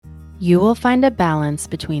You will find a balance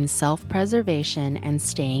between self-preservation and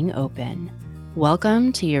staying open.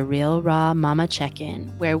 Welcome to your Real Raw Mama Check-In,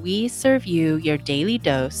 where we serve you your daily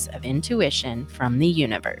dose of intuition from the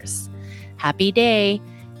universe. Happy day!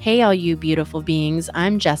 Hey, all you beautiful beings.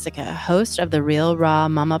 I'm Jessica, host of the Real Raw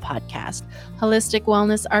Mama podcast, holistic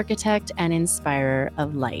wellness architect and inspirer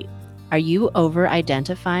of light. Are you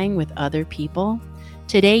over-identifying with other people?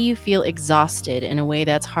 Today you feel exhausted in a way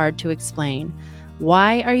that's hard to explain.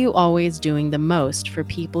 Why are you always doing the most for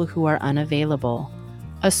people who are unavailable?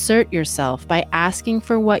 Assert yourself by asking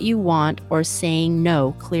for what you want or saying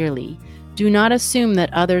no clearly. Do not assume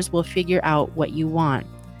that others will figure out what you want.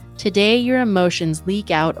 Today, your emotions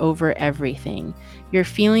leak out over everything. Your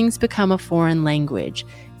feelings become a foreign language.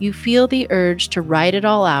 You feel the urge to write it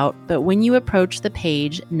all out, but when you approach the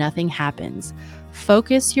page, nothing happens.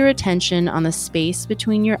 Focus your attention on the space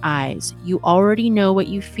between your eyes. You already know what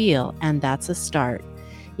you feel, and that's a start.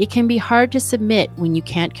 It can be hard to submit when you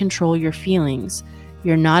can't control your feelings.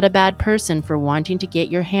 You're not a bad person for wanting to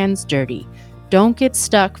get your hands dirty. Don't get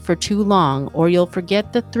stuck for too long, or you'll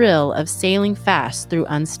forget the thrill of sailing fast through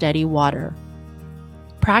unsteady water.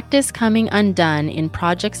 Practice coming undone in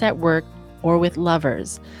projects at work or with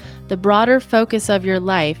lovers. The broader focus of your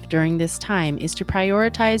life during this time is to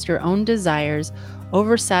prioritize your own desires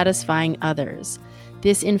over satisfying others.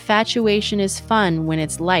 This infatuation is fun when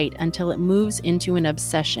it's light until it moves into an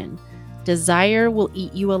obsession. Desire will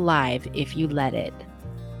eat you alive if you let it.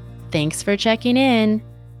 Thanks for checking in.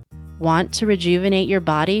 Want to rejuvenate your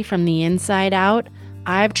body from the inside out?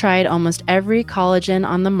 I've tried almost every collagen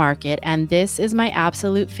on the market, and this is my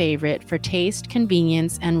absolute favorite for taste,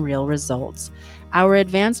 convenience, and real results. Our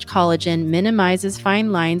advanced collagen minimizes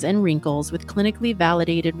fine lines and wrinkles with clinically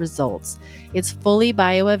validated results. It's fully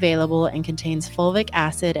bioavailable and contains fulvic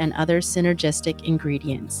acid and other synergistic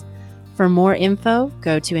ingredients. For more info,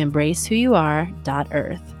 go to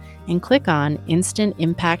embracewhoyouare.earth and click on Instant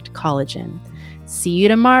Impact Collagen. See you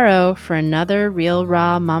tomorrow for another Real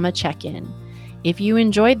Raw Mama Check-In. If you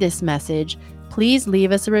enjoyed this message, please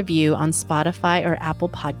leave us a review on Spotify or Apple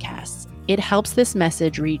Podcasts. It helps this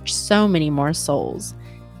message reach so many more souls.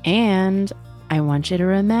 And I want you to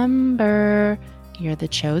remember, you're the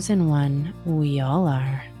chosen one. We all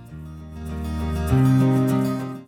are.